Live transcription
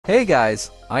Hey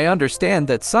guys, I understand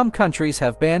that some countries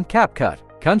have banned Capcut.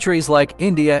 Countries like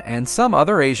India and some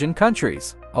other Asian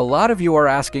countries. A lot of you are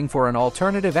asking for an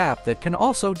alternative app that can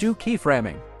also do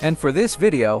keyframing. And for this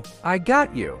video, I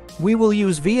got you. We will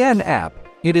use VN app.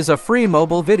 It is a free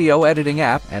mobile video editing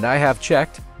app, and I have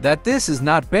checked that this is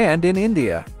not banned in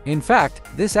India. In fact,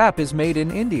 this app is made in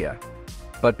India.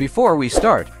 But before we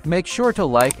start, make sure to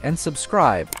like and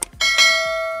subscribe.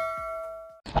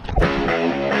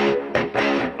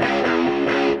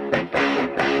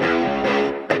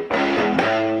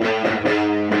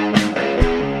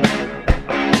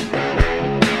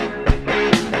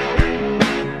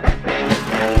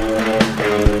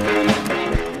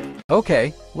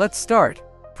 Okay, let's start.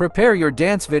 Prepare your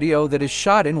dance video that is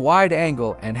shot in wide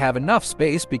angle and have enough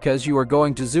space because you are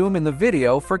going to zoom in the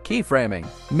video for keyframing.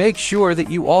 Make sure that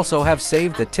you also have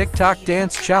saved the TikTok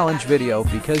dance challenge video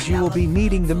because you will be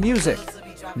needing the music.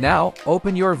 Now,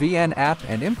 open your VN app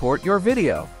and import your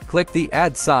video. Click the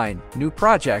add sign, new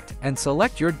project, and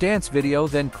select your dance video,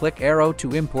 then click arrow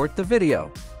to import the video.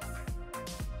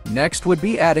 Next would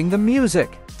be adding the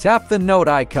music. Tap the note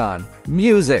icon,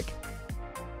 music.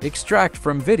 Extract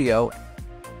from video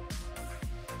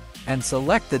and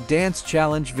select the dance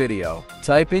challenge video.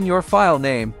 Type in your file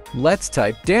name. Let's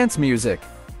type dance music.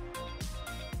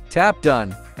 Tap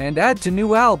done and add to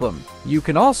new album. You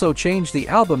can also change the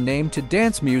album name to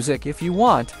dance music if you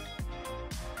want.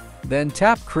 Then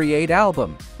tap create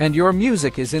album and your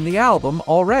music is in the album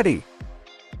already.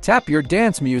 Tap your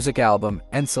dance music album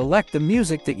and select the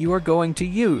music that you are going to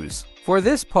use. For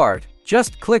this part,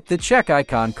 just click the check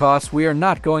icon cause we are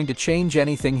not going to change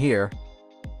anything here.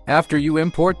 After you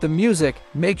import the music,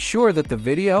 make sure that the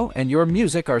video and your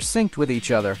music are synced with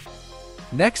each other.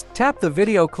 Next, tap the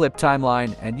video clip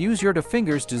timeline and use your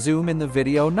fingers to zoom in the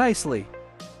video nicely.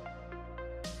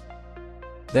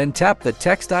 Then tap the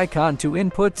text icon to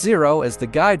input 0 as the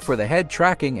guide for the head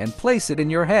tracking and place it in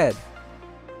your head.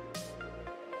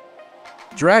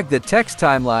 Drag the text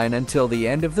timeline until the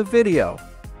end of the video.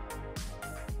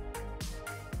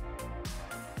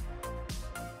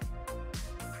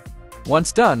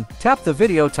 Once done, tap the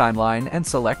video timeline and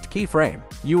select keyframe.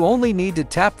 You only need to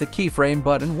tap the keyframe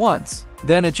button once.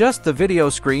 Then adjust the video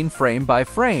screen frame by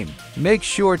frame. Make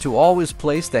sure to always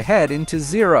place the head into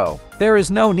 0. There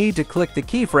is no need to click the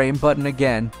keyframe button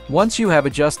again. Once you have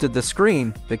adjusted the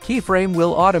screen, the keyframe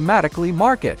will automatically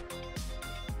mark it.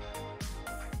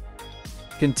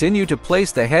 Continue to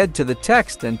place the head to the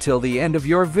text until the end of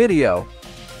your video.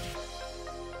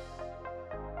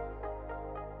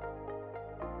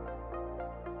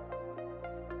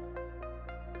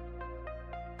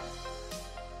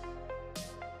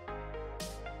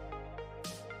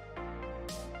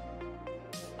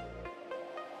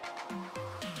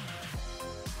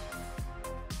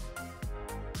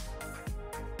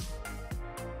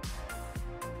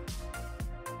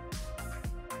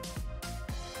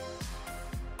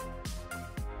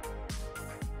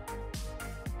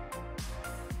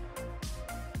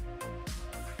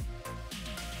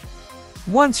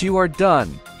 Once you are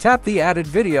done, tap the added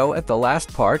video at the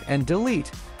last part and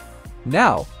delete.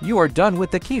 Now, you are done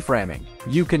with the keyframing.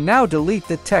 You can now delete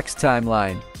the text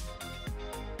timeline.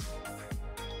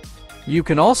 You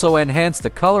can also enhance the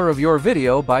color of your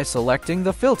video by selecting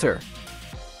the filter.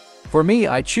 For me,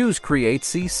 I choose Create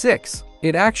C6.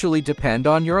 It actually depends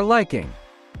on your liking.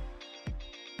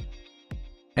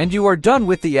 And you are done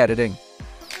with the editing.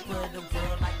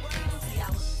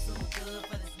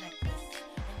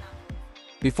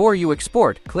 Before you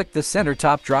export, click the center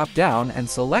top drop down and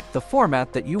select the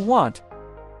format that you want.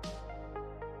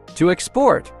 To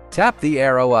export, tap the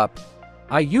arrow up.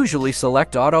 I usually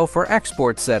select auto for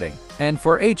export setting, and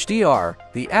for HDR,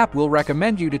 the app will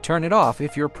recommend you to turn it off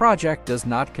if your project does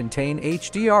not contain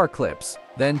HDR clips.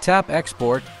 Then tap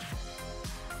export.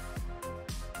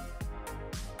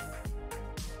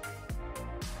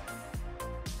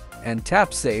 And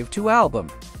tap save to album.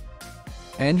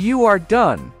 And you are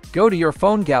done. Go to your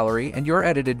phone gallery and your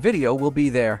edited video will be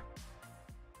there.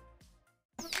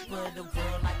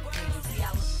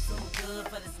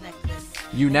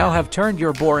 You now have turned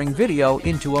your boring video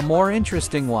into a more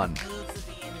interesting one.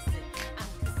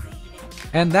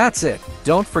 And that's it.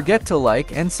 Don't forget to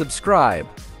like and subscribe.